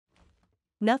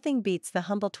Nothing beats the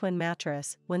humble twin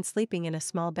mattress when sleeping in a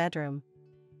small bedroom.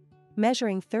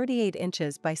 Measuring 38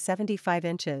 inches by 75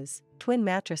 inches, twin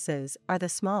mattresses are the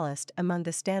smallest among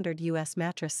the standard US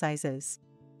mattress sizes.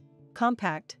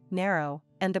 Compact, narrow,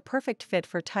 and the perfect fit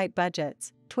for tight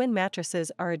budgets, twin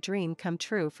mattresses are a dream come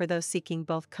true for those seeking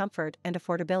both comfort and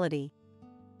affordability.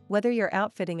 Whether you're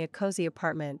outfitting a cozy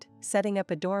apartment, setting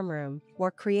up a dorm room, or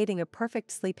creating a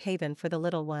perfect sleep haven for the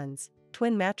little ones,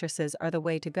 twin mattresses are the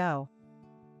way to go.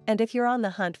 And if you're on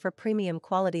the hunt for premium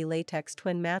quality latex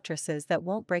twin mattresses that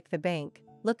won't break the bank,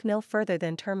 look no further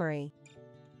than Turmerry.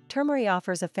 Turmerry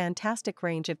offers a fantastic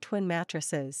range of twin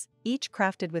mattresses, each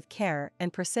crafted with care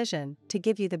and precision to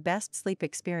give you the best sleep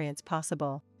experience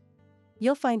possible.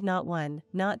 You'll find not one,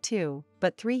 not two,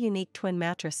 but 3 unique twin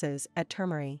mattresses at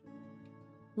Turmerry.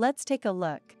 Let's take a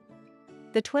look.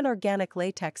 The twin organic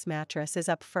latex mattress is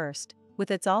up first, with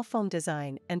its all-foam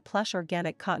design and plush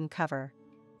organic cotton cover.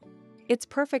 It's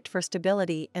perfect for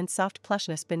stability and soft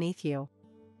plushness beneath you.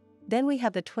 Then we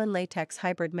have the twin latex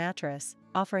hybrid mattress,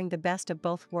 offering the best of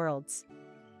both worlds.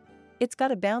 It's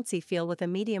got a bouncy feel with a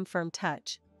medium firm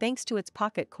touch, thanks to its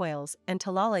pocket coils and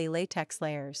Talale latex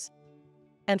layers.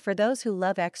 And for those who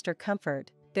love extra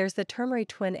comfort, there's the Turmerry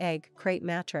twin egg crate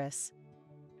mattress.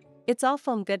 It's all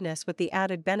foam goodness with the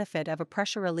added benefit of a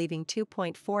pressure-relieving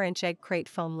 2.4-inch egg crate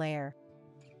foam layer.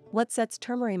 What sets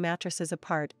Turmerry mattresses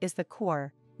apart is the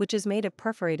core, which is made of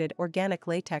perforated organic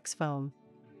latex foam.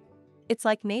 It's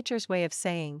like nature's way of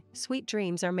saying, sweet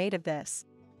dreams are made of this.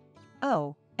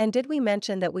 Oh, and did we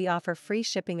mention that we offer free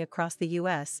shipping across the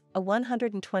US, a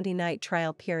 120-night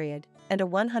trial period, and a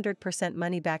 100%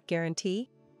 money-back guarantee?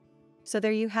 So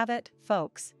there you have it,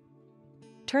 folks.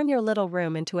 Turn your little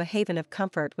room into a haven of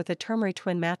comfort with a Turmerry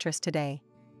twin mattress today.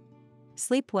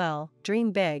 Sleep well,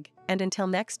 dream big, and until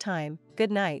next time,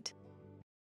 good night.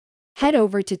 Head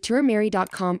over to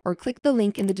turmerry.com or click the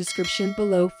link in the description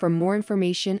below for more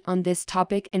information on this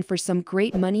topic and for some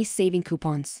great money-saving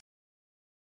coupons.